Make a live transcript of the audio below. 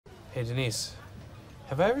Hey, Denise.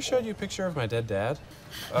 Have I ever showed you a picture of my dead dad?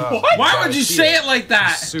 What? Why would you say it like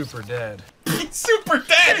that? He's super dead. He's super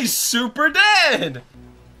dead! He's super dead!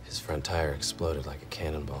 His front tire exploded like a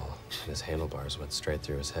cannonball, and his handlebars went straight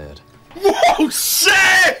through his head. Whoa,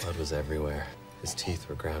 shit! Blood was everywhere. His teeth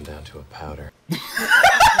were ground down to a powder. His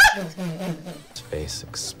face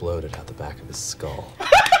exploded out the back of his skull.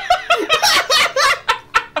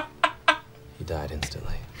 He died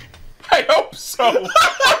instantly. I hope so.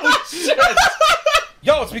 Oh, shit.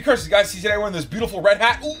 Yo, it's me, Curtis. You guys see today wearing this beautiful red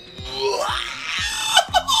hat. Ooh.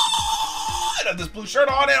 I have this blue shirt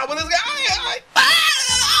on and I'm with this guy.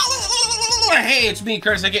 Hey, it's me,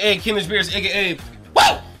 Curtis, aka Kim's Beers, aka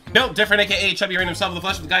whoa! No, different, aka Chubby Random Self of the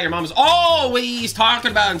Flesh, with the guy your mom is always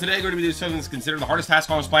talking about. And today we're going to be doing something that's considered the hardest task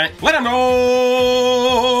on this planet. Let him know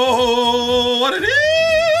what it is.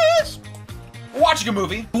 We're watching a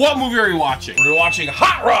movie. What movie are we watching? We're watching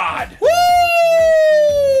Hot Rod. Woo!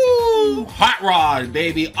 Hot Rod,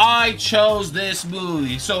 baby. I chose this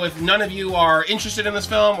movie. So if none of you are interested in this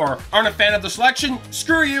film or aren't a fan of the selection,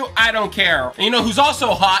 screw you, I don't care. And you know who's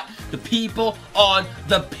also hot? The people on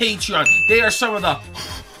the Patreon. They are some of the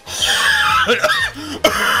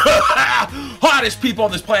hottest people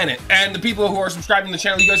on this planet. And the people who are subscribing to the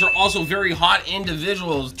channel, you guys are also very hot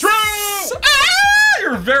individuals. True!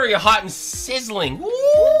 You're very hot and sizzling.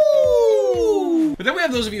 Woo! But then we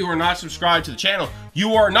have those of you who are not subscribed to the channel.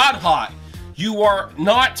 You are not hot. You are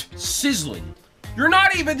not sizzling. You're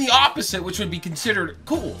not even the opposite, which would be considered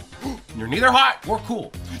cool. You're neither hot or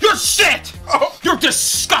cool. You're shit! Oh. You're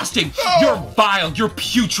disgusting! Oh. You're vile! You're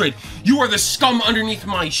putrid! You are the scum underneath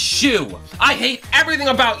my shoe! I hate everything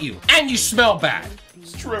about you, and you smell bad.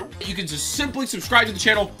 It's true. You can just simply subscribe to the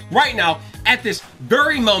channel right now at this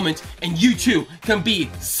very moment, and you too can be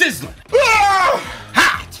sizzling.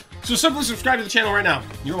 Hot! So simply subscribe to the channel right now.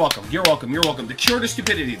 You're welcome. You're welcome. You're welcome. The cure to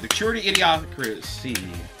stupidity. The cure to idiocracy.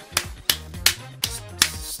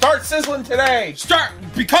 Start sizzling today.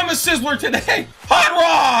 Become a sizzler today. Hot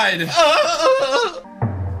Rod.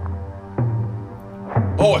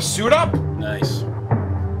 Oh, a suit up? Nice.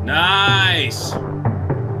 Nice.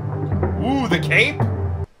 Ooh, the cape?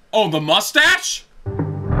 Oh, the mustache?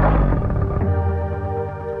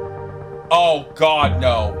 Oh, God,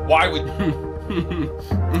 no. Why would...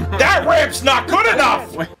 That ramp's not good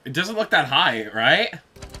enough! Wait, it doesn't look that high, right?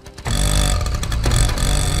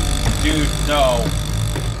 Dude, no.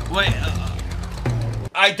 Wait,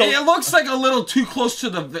 I don't... It looks like a little too close to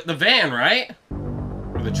the van, right?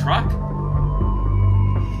 Or the truck?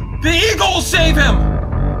 The eagle will save him!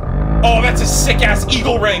 Oh, that's a sick-ass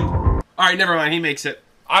eagle ring! Alright, never mind, he makes it.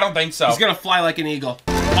 I don't think so. He's gonna fly like an eagle.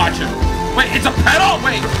 Watch him. Wait, it's a pedal?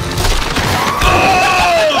 Wait. Oh!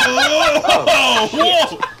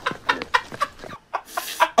 Whoa!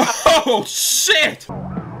 Oh, shit!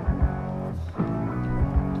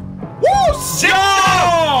 Woo! Shit!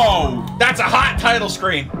 No! That's a hot title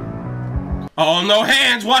screen. Oh, no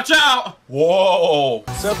hands! Watch out! Whoa!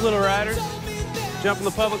 What's up, little riders? Jump in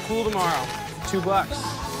the public pool tomorrow. $2.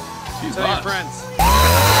 Tell your friends.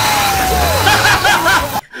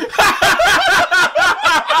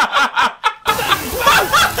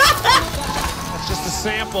 That's just a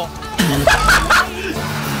sample.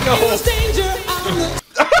 No.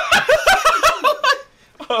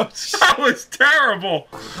 Oh, that was terrible.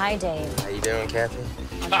 Hi, Dave. How you doing, Kathy?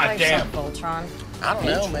 God damn. Voltron. I don't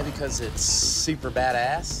know, maybe because it's super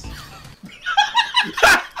badass.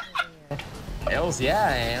 Hells yeah,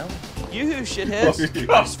 I am. Yoo-hoo, shitheads.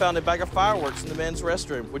 Oh, I just found a bag of fireworks in the men's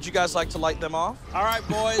restroom. Would you guys like to light them off? All right,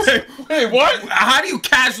 boys. Wait, what? How do you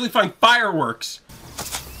casually find fireworks?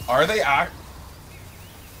 Are they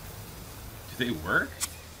Do they work?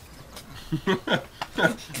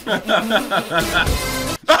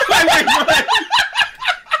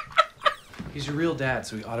 He's your real dad,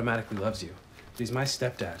 so he automatically loves you. But he's my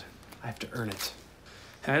stepdad. I have to earn it.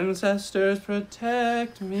 Ancestors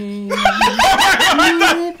protect me. What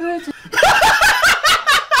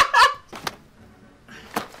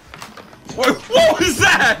was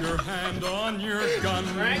that? Your hand on your gun.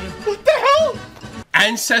 What the hell?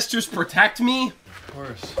 Ancestors protect me? Of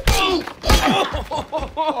course.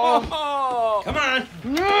 Come on.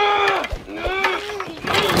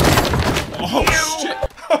 Oh, shit.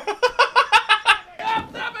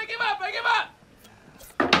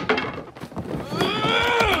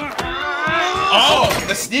 Oh,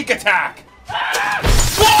 the sneak attack.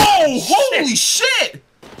 Whoa, holy shit.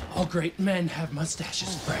 All great men have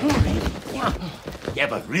mustaches, Frank. Yeah,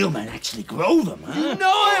 but real men actually grow them, huh? No,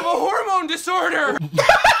 I have a hormone disorder.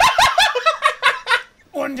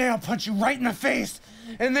 One day I'll punch you right in the face,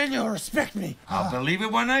 and then you'll respect me. I'll believe it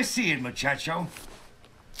when I see it, muchacho.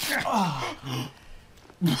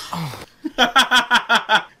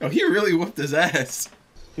 Oh, he really whooped his ass.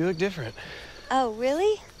 You look different. Oh,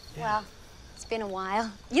 really? Yeah. Well, it's been a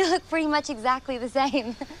while. You look pretty much exactly the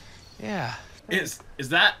same. Yeah. Is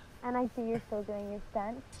that? And I see you're still doing your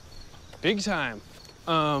stunts. Big time.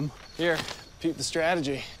 Here, peep the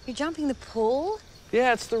strategy. You're jumping the pool?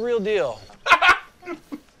 Yeah, it's the real deal.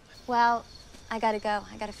 Well, I gotta go.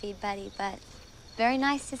 I gotta feed Betty, but very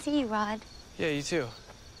nice to see you, Rod. Yeah, you too.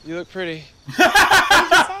 You look pretty. What did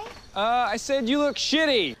you say? I said you look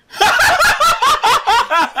shitty.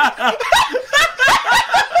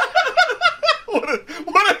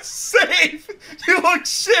 What a save! You look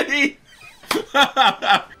shitty!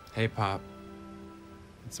 Hey, Pop.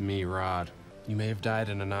 It's me, Rod. You may have died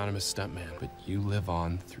an anonymous stuntman, but you live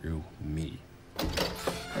on through me.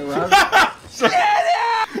 Hey, Rod.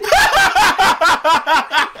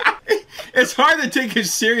 It's hard to take him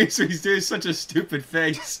serious when he's doing such a stupid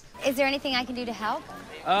face. Is there anything I can do to help?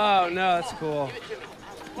 Oh, no, that's cool.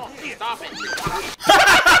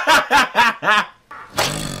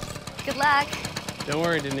 Good luck. Don't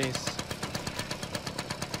worry, Denise.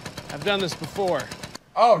 I've done this before.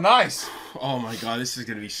 Oh, nice. Oh my god, this is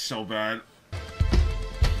gonna be so bad.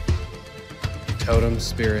 Totem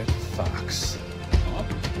Spirit Fox.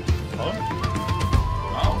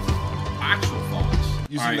 Wow. Actual fox.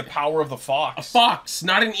 Using the power of the fox. A fox,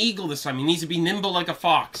 not an eagle this time. He needs to be nimble like a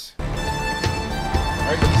fox.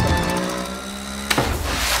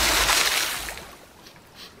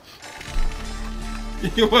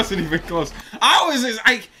 It wasn't even close. I was just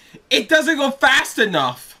like, it doesn't go fast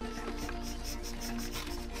enough.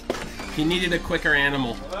 He needed a quicker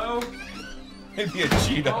animal. Hello? Maybe a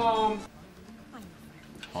cheetah.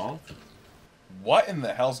 Huh? What in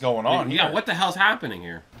the hell's going on Yeah, here? what the hell's happening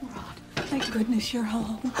here? Thank goodness you're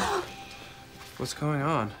home. What's going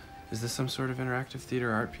on? Is this some sort of interactive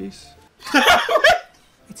theater art piece?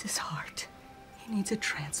 It's his heart. He needs a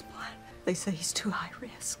transplant. They say he's too high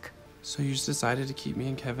risk. So you just decided to keep me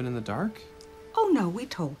and Kevin in the dark? Oh, no, we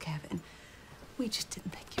told Kevin. We just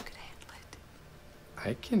didn't think you could handle it.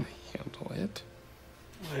 I can handle it.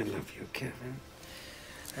 I love you, Kevin.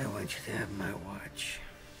 I want you to have my watch.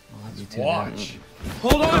 Watch.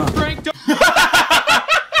 Hold on, Frank!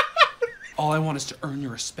 All I want is to earn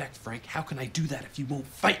your respect, Frank. How can I do that if you won't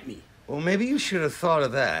fight me? Well, maybe you should have thought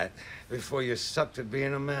of that before you sucked at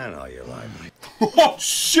being a man all your life. Oh,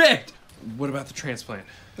 shit! What about the transplant?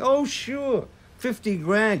 Oh, sure. 50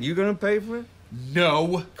 grand. You gonna pay for it?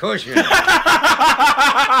 No. Of course you're not.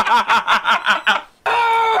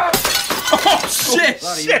 Oh, shit!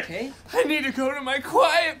 Are you Shit! okay? I need to go to my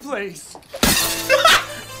quiet place.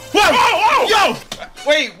 Whoa! Whoa! Yo!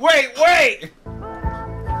 Wait!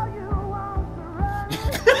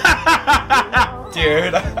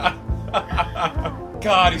 Dude.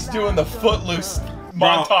 God, he's doing the footloose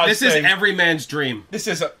montage Bro, this is thing. every man's dream. This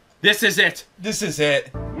is it. This is it.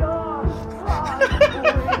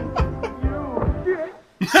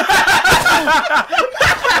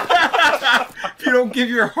 If you don't give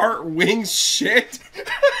your heart wings, shit.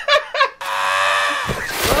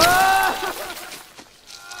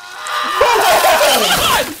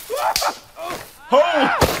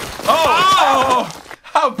 Oh!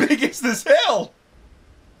 How big is this hill?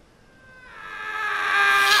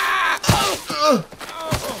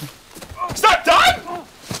 Stop time!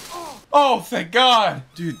 Oh, thank God.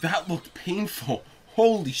 Dude, that looked painful.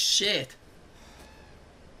 Holy shit.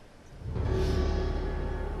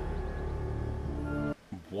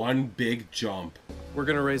 One big jump. We're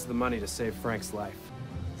gonna raise the money to save Frank's life.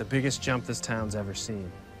 The biggest jump this town's ever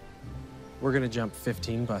seen. We're gonna jump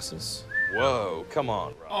 15 buses. Whoa, come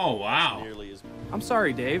on. Oh, wow. Nearly as... I'm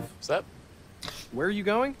sorry, Dave. What's that? Where are you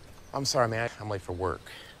going? I'm sorry, man. I'm late for work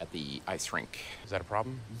at the ice rink. Is that a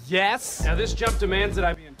problem? Yes. Now this jump demands that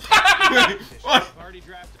I be in. What? Already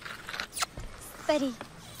drafted. Betty,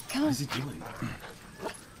 come on. What is he doing?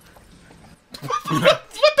 What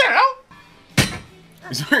the hell?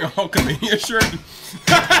 He's wearing a Hulkamania shirt.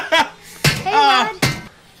 Hey, Rod.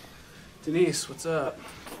 Denise, what's up?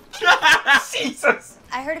 Jesus.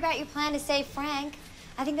 I heard about your plan to save Frank.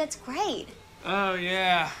 I think that's great. Oh,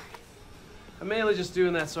 yeah. I'm mainly just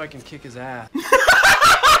doing that so I can kick his ass.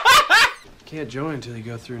 Can't join until you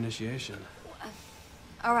go through initiation.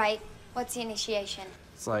 All right, what's the initiation?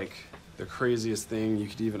 It's like the craziest thing you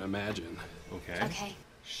could even imagine. Okay. Okay.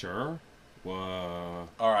 Sure. Whoa.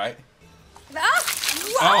 All right. Ah,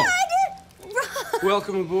 Rod!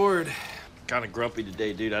 Welcome aboard. Kind of grumpy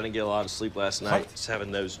today, dude. I didn't get a lot of sleep last night. Just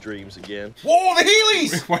having those dreams again. Whoa, the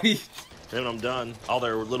Heelys! Why do you... Then when I'm done, all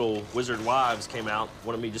their little wizard wives came out,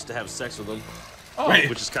 wanted me just to have sex with them, Wait.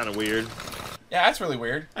 which is kind of weird. Yeah, that's really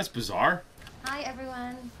weird. That's bizarre. Hi,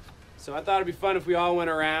 everyone. So I thought it'd be fun if we all went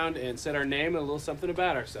around and said our name and a little something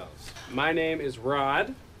about ourselves. My name is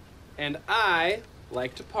Rod, and I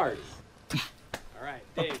like to party. All right,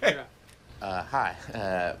 Dave, Okay. you're up.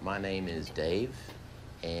 Hi, my name is Dave,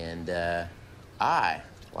 and I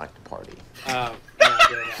like to party. No, Dave, I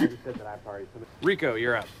already said that I party. Rico,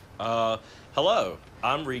 you're up. Hello,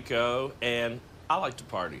 I'm Rico, and I like to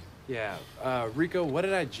party. Yeah, Rico, what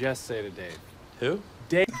did I just say to Dave? Who?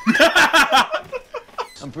 Dave.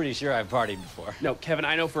 I'm pretty sure I've partied before. No, Kevin,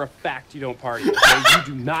 I know for a fact you don't party. Okay? You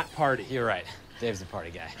do not party. You're right. Dave's a party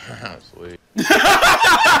guy. Sweet.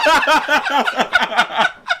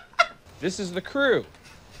 This is the crew.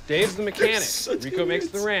 Dave's the mechanic. Rico makes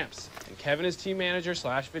the ramps. And Kevin is team manager /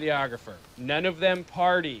 videographer. None of them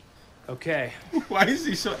party. Okay. Why is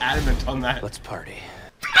he so adamant on that? Let's party.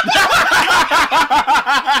 Oh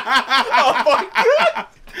my god!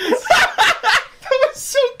 That was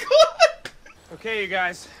so good! Okay, you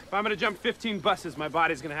guys. If I'm gonna jump 15 buses, my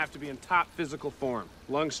body's gonna have to be in top physical form.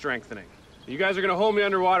 Lung strengthening. You guys are gonna hold me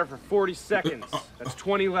underwater for 40 seconds. That's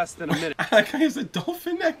 20 less than a minute. That guy has a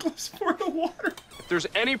dolphin necklace for the water. If there's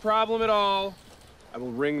any problem at all, I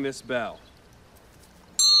will ring this bell.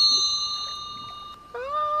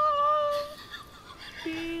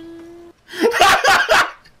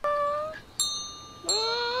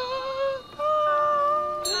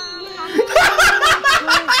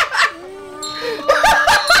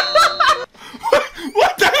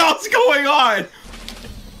 What the hell's going on?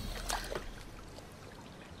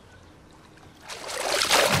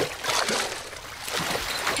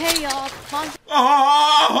 Hey, y'all.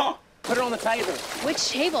 Oh! Put it on the table. Which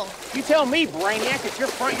table? You tell me, Brainiac, it's your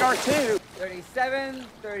front yard too. 37,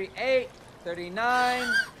 38,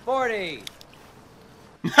 39, 40.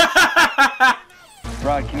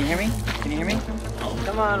 Rod, can you hear me? Can you hear me?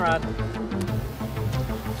 Come on, Rod.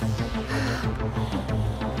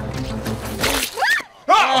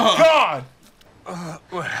 Oh, God!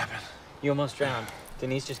 What happened? You almost drowned.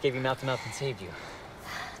 Denise just gave you mouth-to-mouth and saved you.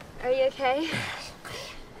 Are you okay?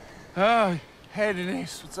 Oh, hey,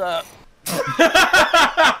 Denise, what's up?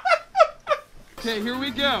 Okay, here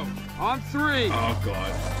we go. On 3. Oh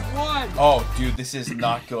god. 1. Oh, dude, this is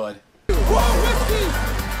not good. Whoa, whiskey!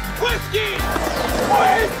 Whiskey!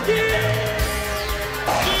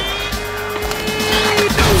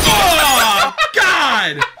 Oh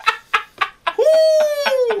god!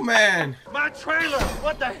 Woo, man. My trailer!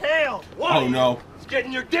 What the hell? Oh no. It's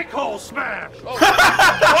getting your dick hole smashed!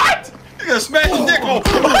 What? You're gonna smash the dick hole.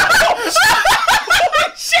 Holy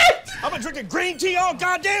shit! I've been drinking green tea all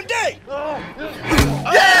goddamn day! Yeah!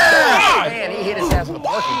 Man, he hit his ass with a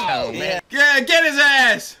parking cone, man. Yeah, get his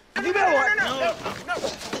ass! You know what? No.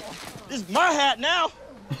 This is my hat now.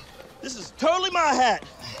 This is totally my hat.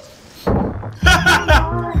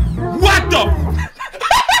 What the?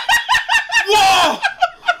 Whoa!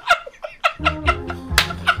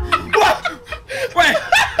 What? Wait.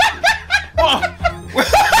 Whoa.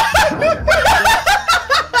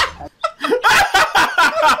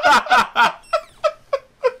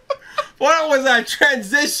 What was that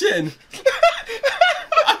transition?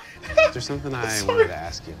 There's something I wanted to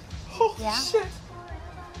ask you. Yeah? Shit.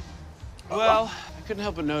 Well, I couldn't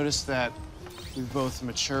help but notice that we've both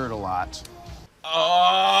matured a lot.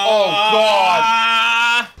 Oh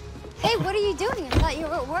God! Hey, what are you doing? I thought you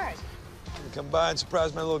were at work. Come by and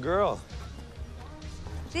surprise my little girl.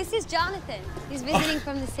 This is Jonathan. He's visiting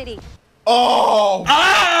from the city. Oh!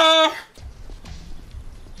 Ah!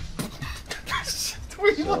 So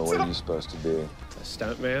what are you supposed to be? A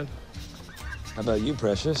stuntman? How about you,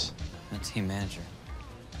 Precious? I'm a team manager.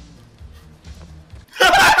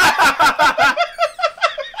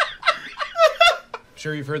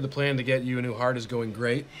 Sure you've heard the plan to get you a new heart is going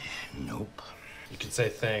great? Nope. You could say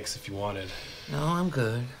thanks if you wanted. No, I'm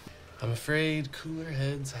good. I'm afraid cooler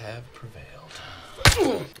heads have prevailed.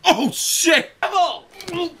 Oh shit! All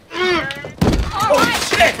right,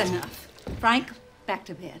 shit! that's enough. Frank, back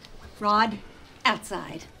to bed. Rod,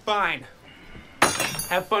 outside. Fine.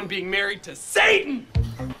 Have fun being married to Satan!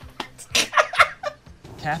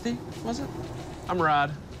 Kathy, was it? I'm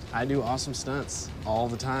Rod. I do awesome stunts all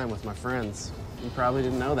the time with my friends. You probably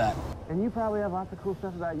didn't know that. And you probably have lots of cool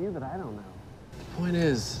stuff about you that I don't know. The point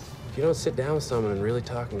is, if you don't sit down with someone and really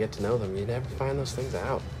talk and get to know them, you never find those things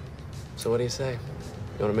out. So what do you say?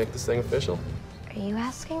 You want to make this thing official? Are you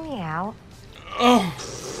asking me out? Oh.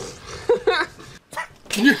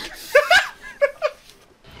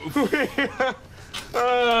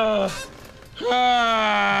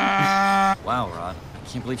 Wow, Rod. I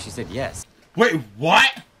can't believe she said yes. Wait,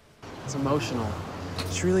 what? It's emotional.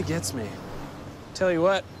 She really gets me. Tell you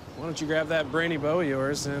what, Why don't you grab that brainy bow of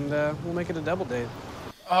yours and we'll make it a double date.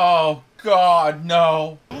 Oh, God,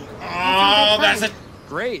 no. Oh, that's a...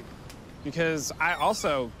 Great, because I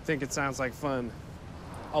also think it sounds like fun.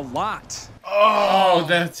 A lot. Oh,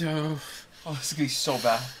 that's... oh, this is gonna be so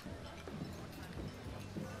bad.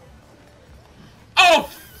 Oh,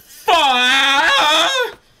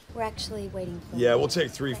 fuck! We're actually waiting for Yeah, we'll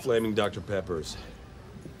take 3 flaming Dr. Peppers.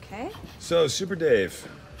 Okay. So, Super Dave,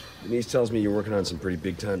 Denise tells me you're working on some pretty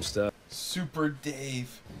big-time stuff. Super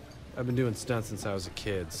Dave. I've been doing stunts since I was a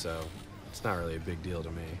kid, so it's not really a big deal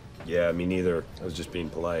to me. Yeah, me neither. I was just being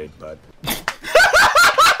polite, but...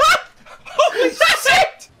 Holy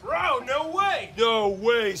shit! Bro, no way! No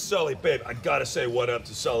way, Sully. Babe, I gotta say what up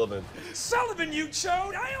to Sullivan. Sullivan, you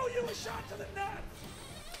chode! I owe you a shot to the nut!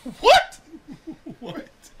 What? What?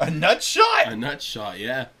 A nut shot? A nut shot,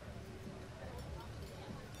 yeah.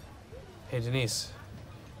 Hey, Denise,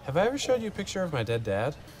 have I ever showed you a picture of my dead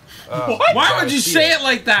dad? What? Why would you say it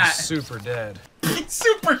like that? He's super dead. He's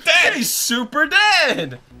super dead! He's super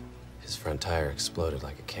dead! His front tire exploded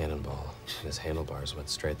like a cannonball, and his handlebars went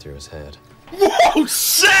straight through his head. Whoa,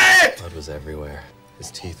 shit! Blood was everywhere.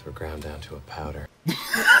 His teeth were ground down to a powder. His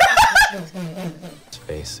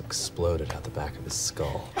face exploded out the back of his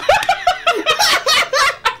skull.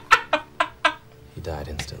 He died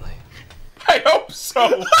instantly. I hope so.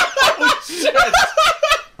 Oh, shit!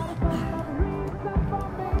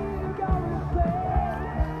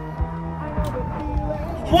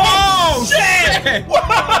 Whoa! Shit!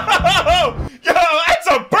 Whoa! Yo, that's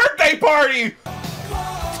a birthday party!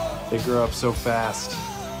 They grow up so fast.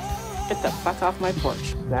 Get the fuck off my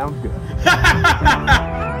porch. Sounds good.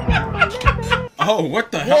 Oh,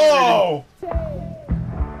 what the hell? Whoa!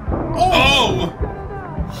 Oh!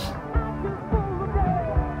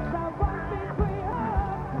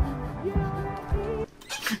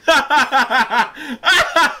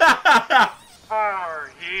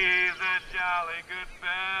 For he's a jolly good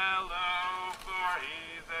fellow, for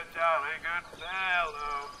he's a jolly good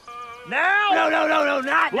fellow. Now? No,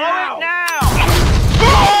 not Blow now. it now!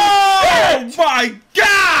 Oh my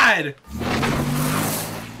God!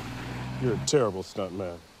 You're a terrible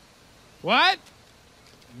stuntman. What?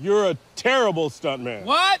 You're a terrible stuntman.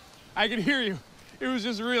 What? I can hear you. It was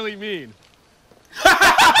just really mean.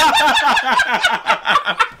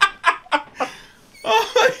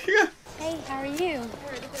 Oh my God. Hey, how are you?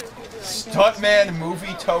 Stuntman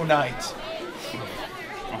movie tonight.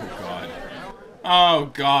 Oh, God. Oh,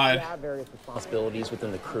 God. I have various responsibilities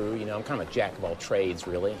within the crew. You know, I'm kind of a jack of all trades,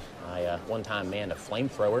 really. I one time manned a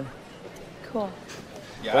flamethrower. Cool.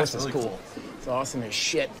 Yeah, This that's is really cool. It's awesome as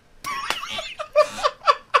shit.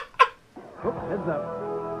 Heads up.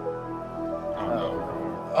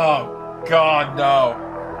 Oh God, no.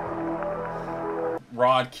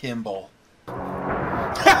 Rod Kimball.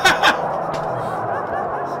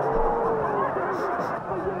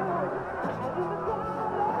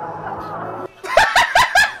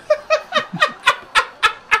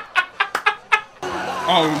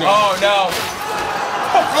 Oh, no. Oh no.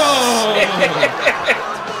 Oh.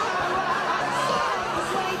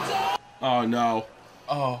 Oh, no.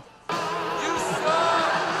 Oh.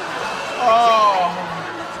 Oh.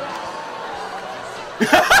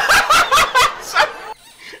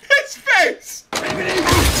 His face.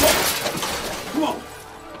 Whoa.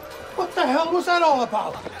 What the hell was that all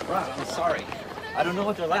about? Rob, I'm sorry. I don't know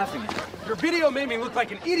what they're laughing at. Your video made me look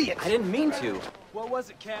like an idiot. I didn't mean to. What was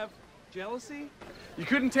it, Kev? Jealousy? You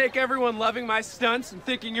couldn't take everyone loving my stunts and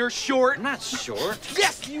thinking you're short? I'm not short.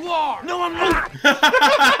 Yes, you are! No, I'm not.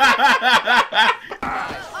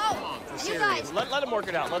 Oh, you guys. Let him work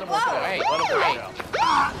it out. Let him work it out. Hey, Let him work it out.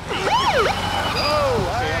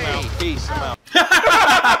 Okay, I'm out. Peace. I'm out.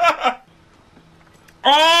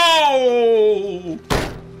 Oh!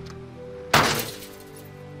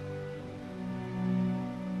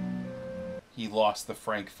 He lost the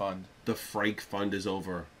Frank Fund. The Frank Fund is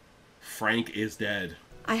over. Frank is dead.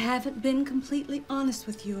 I haven't been completely honest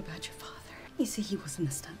with you about your father. You see, he wasn't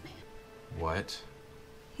a stuntman. What?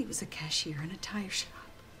 He was a cashier in a tire shop.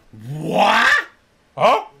 What?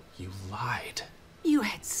 Huh? You lied. You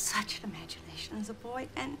had such an imagination as a boy,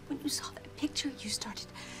 and when you saw that picture, you started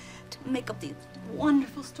to make up these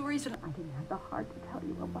wonderful stories, and I didn't have the heart to tell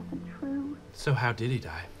you it wasn't true. So how did he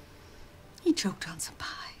die? He choked on some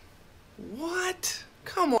pie. What?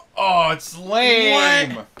 Come on. Oh, it's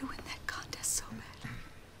lame. To win that contest so bad.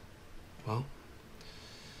 Well,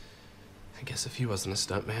 I guess if he wasn't a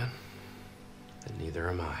stuntman, then neither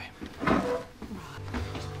am I.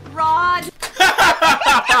 Rod!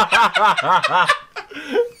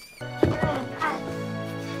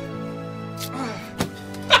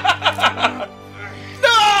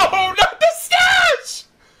 No!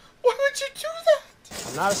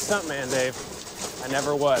 not a stuntman, Dave. I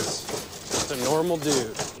never was. Just a normal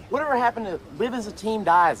dude. Whatever happened to live as a team,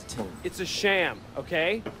 die as a team? It's a sham,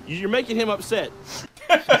 okay? You're making him upset.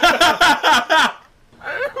 I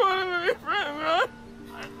don't want to be friends, Ron.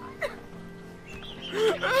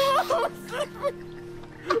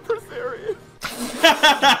 For serious.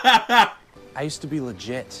 I used to be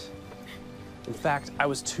legit. In fact, I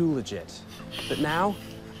was too legit. But now,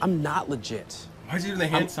 I'm not legit. Why is he doing the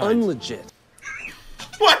hand I'm signs? unlegit.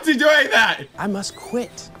 Why's he doing that? I must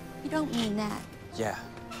quit. You don't mean that. Yeah,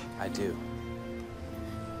 I do.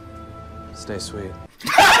 Stay sweet.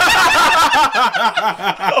 Oh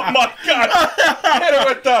my God! Hit it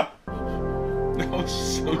with the. Oh,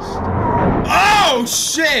 so. Oh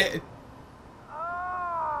shit!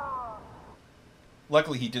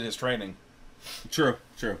 Luckily, he did his training. True,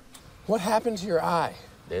 true. What happened to your eye?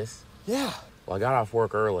 This? Yeah. Well, I got off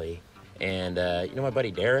work early, and you know my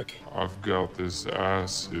buddy Derek? I've got this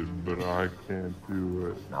acid, but I can't do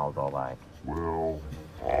it. I was all like, Well,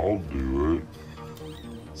 I'll do it.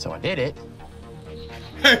 so I did it.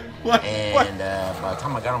 What? And by the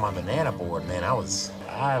time I got on my banana board, man, I was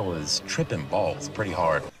tripping balls pretty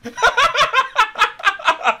hard. Got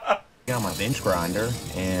on my bench grinder,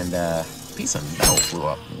 and a piece of metal flew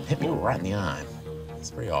up and hit me right in the eye.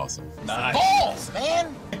 It's pretty awesome. Nice. Balls,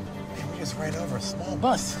 man! We just ran over a small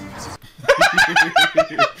bus.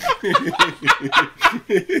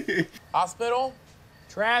 Hospital?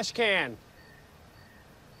 Trash can.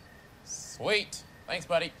 Sweet. Thanks,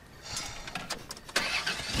 buddy.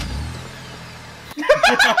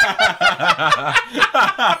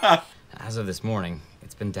 As of this morning,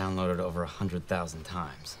 it's been downloaded over 100,000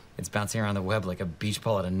 times. It's bouncing around the web like a beach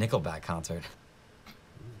ball at a Nickelback concert.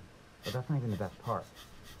 But that's not even the best part.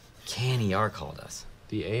 KNER called us.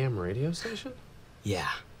 The AM radio station? Yeah.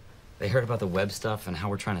 They heard about the web stuff and how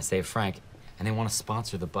we're trying to save Frank, and they want to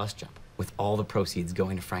sponsor the bus jump, with all the proceeds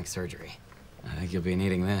going to Frank's surgery. I think you'll be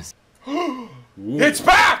needing this. It's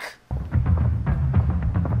back!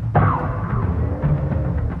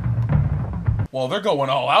 Well, they're going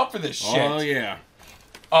all out for this shit. Oh yeah.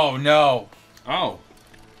 Oh no. Oh.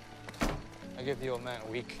 I give the old man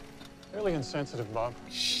a week. Fairly insensitive, Bob.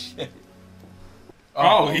 Shit.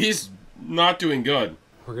 Oh, he's not doing good.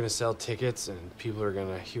 We're gonna sell tickets and people are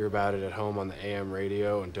gonna hear about it at home on the AM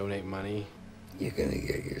radio and donate money. You're gonna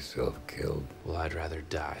get yourself killed. Well, I'd rather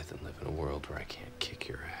die than live in a world where I can't kick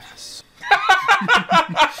your ass.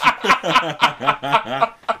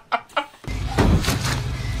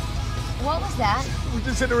 What was that? We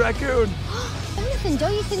just hit a raccoon. Jonathan,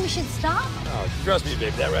 don't you think we should stop? Oh, trust me,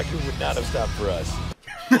 babe, that raccoon would not have stopped for us.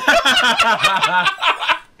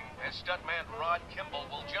 As stuntman Rod Kimball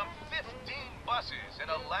will jump 15 buses in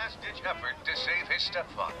a last-ditch effort to save his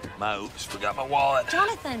stepfather. My oops, forgot my wallet.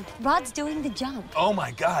 Jonathan, Rod's doing the jump. Oh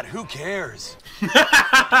my God, who cares?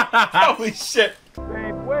 Holy shit.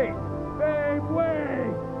 Babe, wait! Babe,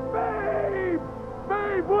 wait! Babe!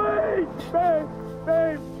 Babe, wait! Babe!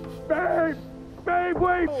 Babe! Babe! Babe,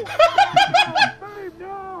 wait! Babe,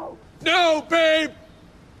 no! No, babe!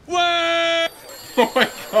 Wait! Oh my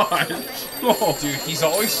god. Oh. Dude, he's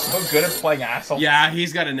always so good at playing asshole. Yeah,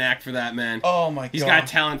 he's got a knack for that, man. Oh my god. He's got a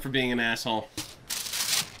talent for being an asshole.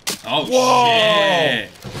 Oh, whoa! Shit.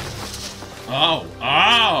 Oh,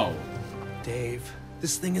 oh. Dave,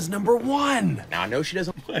 this thing is #1. Now I know she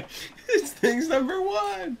doesn't. This thing's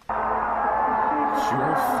 #1.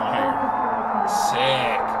 Pure fire.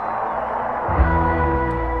 Sick.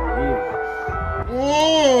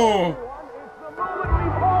 Ooh.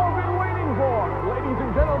 Ladies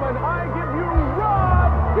and gentlemen, I give you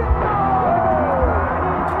Rod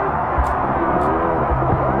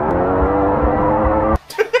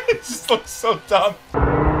Kimball! It just looks so dumb.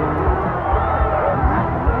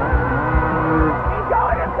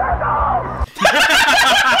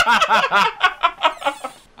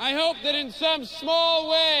 I hope that in some small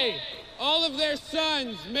way, all of their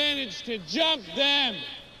sons managed to jump them.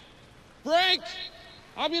 Frank,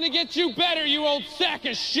 I'm gonna get you better, you old sack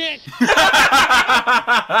of shit!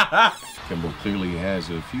 Kimball clearly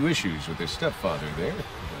has a few issues with his stepfather there. But,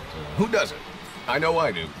 who doesn't? I know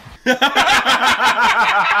I do.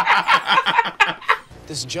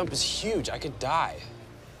 This jump is huge. I could die.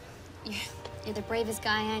 You're the bravest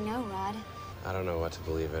guy I know, Rod. I don't know what to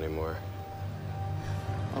believe anymore.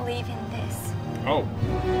 Believe in this. Oh.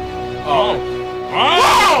 Oh.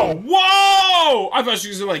 Oh! Whoa! I thought she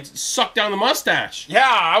was gonna, like, suck down the mustache. Yeah,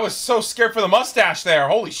 I was so scared for the mustache there.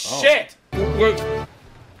 Holy shit!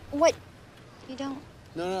 What? You don't?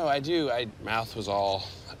 No, I do. Mouth was all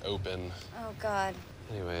open. Oh, God.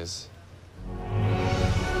 Anyways.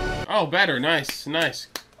 Oh, better. Nice, nice.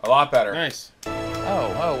 A lot better. Nice.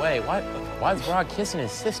 Oh, wait, why's Rod kissing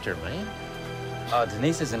his sister, man?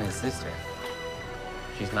 Denise isn't his sister.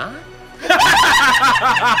 She's not? Man,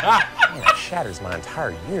 that shatters my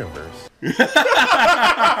entire universe.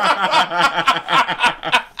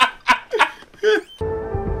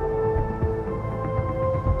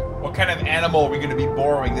 What kind of animal are we going to be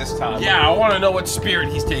borrowing this time? Yeah, I want to know what spirit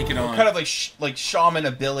he's taking on. What kind of like shaman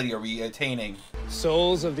ability are we attaining?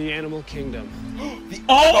 Souls of the animal kingdom.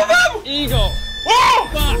 All of them? Eagle. Whoa!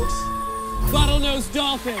 Fox. Bottlenose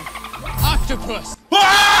dolphin. Octopus.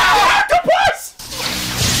 Ah! Octopus!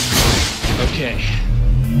 Okay.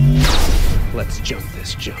 Let's jump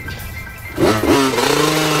this jump.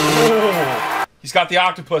 He's got the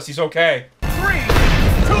octopus. He's okay. 3, 2, 1,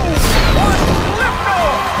 lift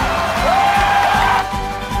off!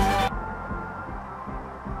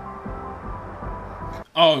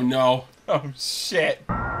 Oh no. Oh shit.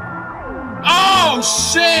 Oh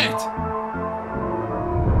shit!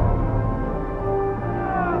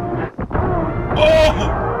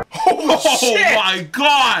 Oh! Holy shit! Oh my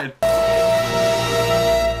god!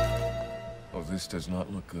 Oh, this does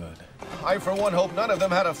not look good. I, for one, hope none of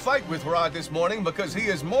them had a fight with Rod this morning because he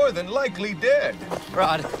is more than likely dead.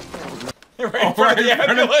 Rod. You're right in front of the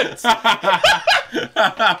ambulance.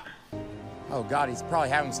 Oh, God, he's probably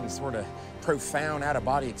having some sort of profound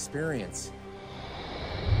out-of-body experience.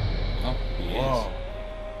 Oh, he Whoa.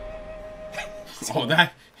 is. Oh,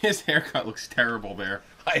 that his haircut looks terrible there.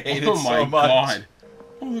 I hate oh it so my much. God.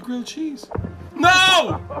 Oh, the grilled cheese.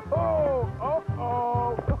 No!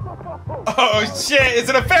 Oh shit! Is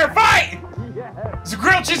it a fair fight? Yes. Is the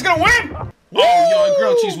grilled cheese gonna win? Oh, yo,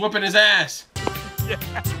 grilled cheese whooping his ass. I'm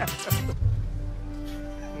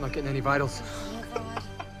not getting any vitals.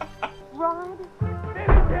 Rod,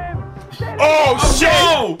 finish him! Oh shit!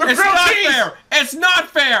 No! The It's grilled not cheese! fair! It's not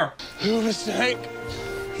fair! Who, Mr. Hank?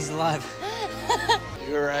 He's alive.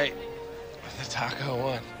 You're right. The taco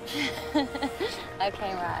won.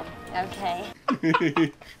 Okay, Rod. Okay.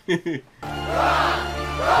 The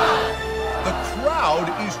crowd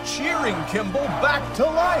is cheering Kimball back to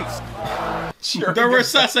life. They're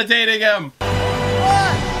resuscitating him.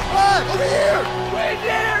 Rod! Over here! We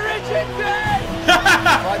did it, Richardson!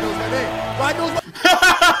 Rod knows my name. Rod knows my...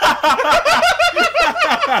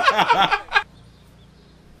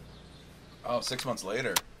 Oh, 6 months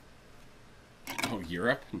later. Oh,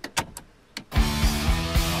 Europe?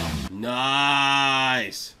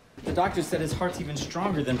 Nice. The doctor said his heart's even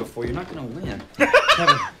stronger than before. You're not gonna win.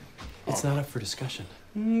 Kevin, it's not up for discussion.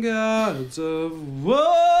 Gods of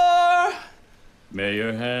war, may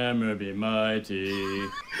your hammer be mighty.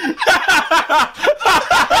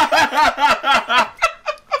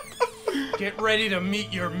 Get ready to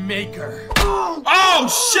meet your maker. Oh,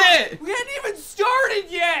 shit! We hadn't even started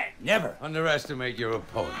yet! Never underestimate your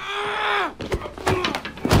opponent.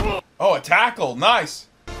 Oh, a tackle. Nice.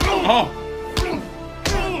 Oh.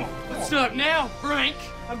 What's up now, Frank?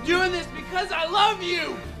 I'm doing this because I love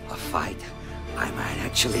you! A fight. I might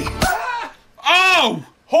actually. Oh!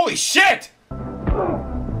 Holy shit!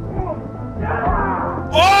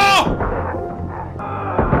 Oh!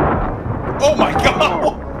 Oh my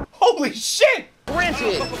god! Holy shit!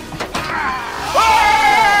 Granted.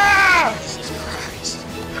 Ah!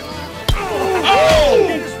 Oh!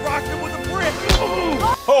 He just rocked him with a brick!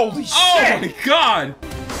 Holy shit! Oh my god!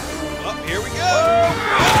 Oh, here we go!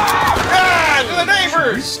 Ah! To the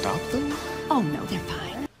neighbors! Stop them? Oh, no, they're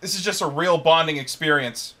fine. This is just a real bonding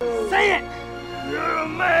experience. Say it! You're a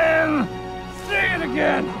man! Say it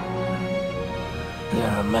again! You're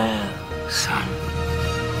a man, son.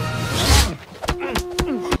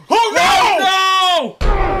 Oh no!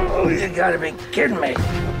 Oh, you gotta be kidding me.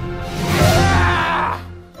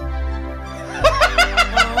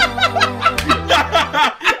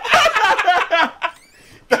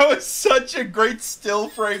 That was such a great still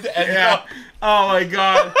frame to end up. Oh my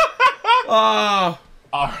god. Oh.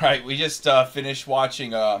 All right, we just finished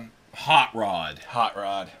watching Hot Rod. Hot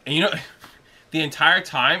Rod. And you know, the entire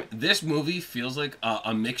time, this movie feels like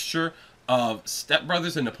a mixture of Step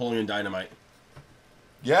Brothers and Napoleon Dynamite.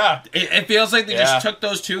 Yeah. It feels like they just took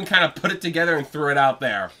those two and kind of put it together and threw it out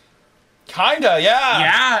there. Kinda, yeah.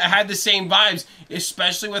 Yeah, it had the same vibes,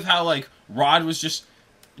 especially with how, like, Rod was just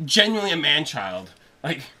genuinely a man-child.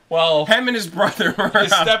 Like, well, him and his brother were...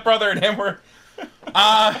 His stepbrother and him were...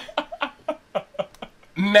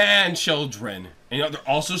 man-children. And, you know, they're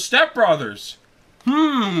also stepbrothers.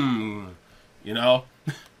 You know?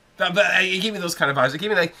 It gave me those kind of vibes. It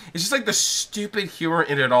gave me, like, it's just, like, the stupid humor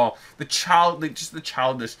in it all. The just the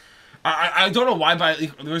childish... I don't know why, but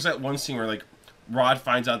like, there was that one scene where, like, Rod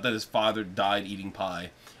finds out that his father died eating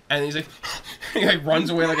pie. And he's like, he like runs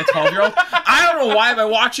away like a 12-year-old. I don't know why, but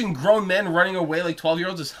watching grown men running away like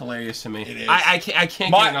 12-year-olds is hilarious to me. It is. I can't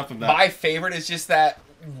get enough of that. My favorite is just that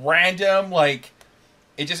random, like,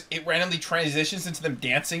 it randomly transitions into them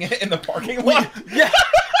dancing in the parking lot. Yeah.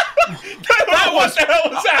 What the hell was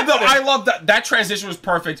happening? No, I love that. That transition was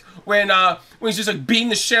perfect. When he's just like beating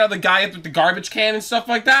the shit out of the guy up with the garbage can and stuff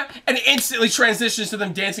like that, and it instantly transitions to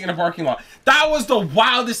them dancing in a parking lot. That was the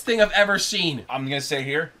wildest thing I've ever seen. I'm gonna say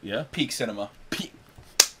here, yeah, peak cinema.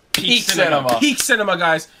 Peak cinema. Peak cinema,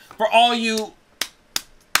 guys. For all you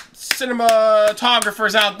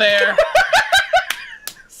cinematographers out there.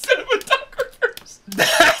 Cinematographers.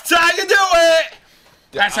 That's how you do it.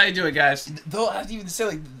 That's how you do it, guys. Though I have to even say,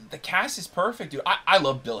 like, the cast is perfect, dude. I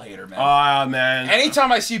love Bill Hader, man. Oh, man.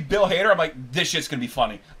 Anytime I see Bill Hader, I'm like, this shit's gonna be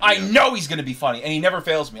funny. I know he's gonna be funny, and he never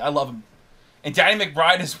fails me. I love him. And Danny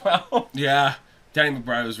McBride as well. Yeah. Danny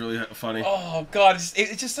McBride was really funny. Oh, God.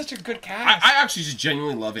 It's just such a good cast. I actually just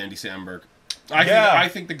genuinely love Andy Samberg. I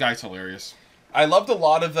think the guy's hilarious. I loved a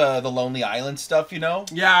lot of the Lonely Island stuff, you know?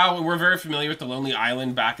 Yeah, we're very familiar with the Lonely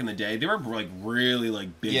Island back in the day. They were like really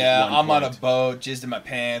like big. Yeah, I'm on a boat, jizzed in my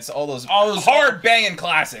pants, all those hard banging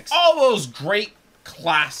classics. All those great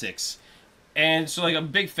classics. And so like I'm a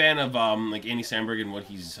big fan of like Andy Samberg and what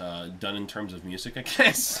he's done in terms of music, I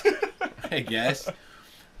guess. I guess.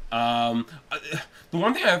 The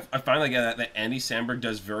one thing I find like that Andy Samberg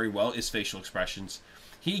does very well is facial expressions.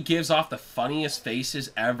 He gives off the funniest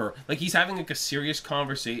faces ever. Like he's having like a serious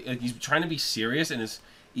conversation. Like he's trying to be serious, and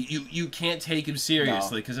you can't take him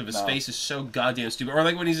seriously because of his face is so goddamn stupid. Or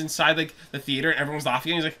like when he's inside like the theater and everyone's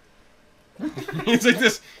laughing, and he's like, he's like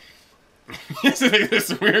this. He's like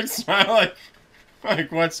this weird smile,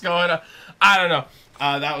 like what's going on? I don't know.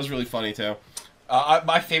 That was really funny too.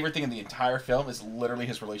 My favorite thing in the entire film is literally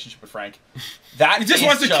his relationship with Frank. That he just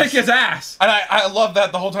wants to kick his ass. And I love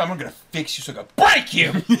that the whole time. I'm going to fix you so I can break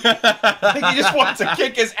you. Like, he just wants to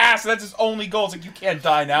kick his ass. And that's his only goal. It's like, you can't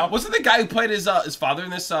die now. Wasn't the guy who played his father in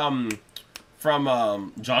this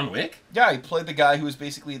from John Wick? Yeah, he played the guy who was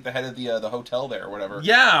basically at the head of the hotel there or whatever.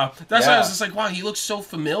 Yeah. That's why I was just like, wow, he looks so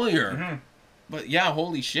familiar. Mm-hmm. But yeah,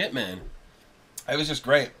 holy shit, man. It was just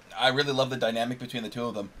great. I really love the dynamic between the two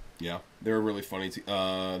of them. Yeah, they were really funny.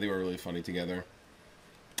 They were really funny together.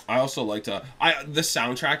 I also liked the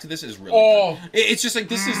soundtrack to this is really good. It's just like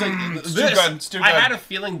this is like it's this. Too good. It's too good. I had a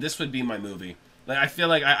feeling this would be my movie. Like I feel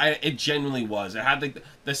like it genuinely was. It had like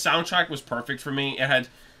the soundtrack was perfect for me. It had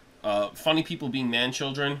funny people being man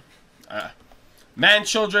children,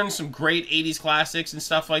 some great '80s classics and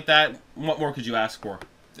stuff like that. What more could you ask for?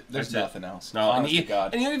 There's nothing else. No, and you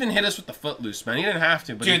even hit us with the Footloose, man. You didn't have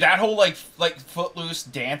to, but dude, that whole like Footloose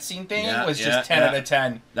dancing thing was just 10 out of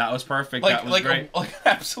 10. That was perfect. Like, that was great. Like an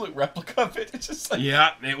absolute replica of it. It's just like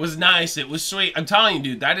yeah, it was nice. It was sweet. I'm telling you,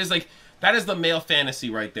 dude, that is the male fantasy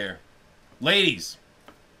right there, ladies.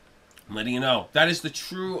 I'm letting you know that is the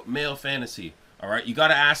true male fantasy. All right, you got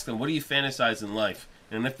to ask them, what do you fantasize in life?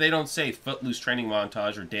 And if they don't say Footloose training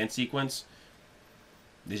montage or dance sequence,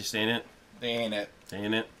 they just ain't it. They ain't it. They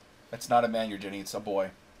ain't it. That's not a man you're dating, it's a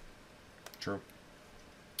boy. True.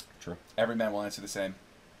 True. Every man will answer the same.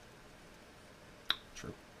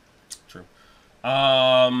 True. True.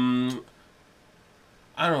 I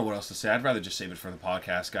don't know what else to say. I'd rather just save it for the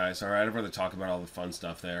podcast, guys. All right? I'd rather talk about all the fun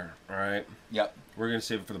stuff there. All right? Yep. We're going to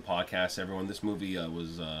save it for the podcast, everyone. This movie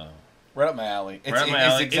was... right up my alley. Right up my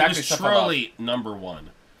alley. Exactly it was truly number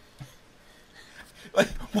one. Like,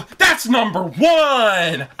 that's number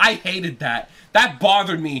one! I hated that. That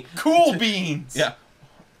bothered me. Cool beans! Yeah.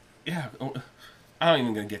 Yeah. I'm not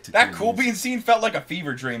even going to get to that cool beans scene felt like a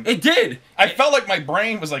fever dream. It did. I felt like my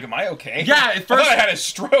brain was like, am I okay? Yeah, at first... I thought I had a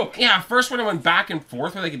stroke. Yeah, at first when I went back and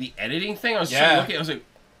forth with like the editing thing, I was just looking, I was like,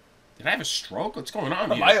 did I have a stroke? What's going on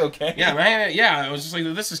here? Am I okay? Yeah, man. Yeah, I was just like,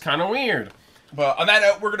 this is kind of weird. But on that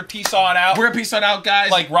note, we're going to peace on out. We're going to peace on out, guys.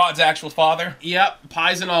 Like Rod's actual father. Yep,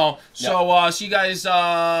 pies and all. So, see you guys in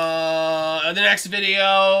the next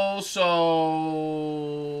video.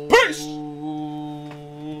 So... Peace!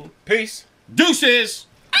 Peace. Deuces!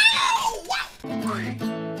 Ow! Wow.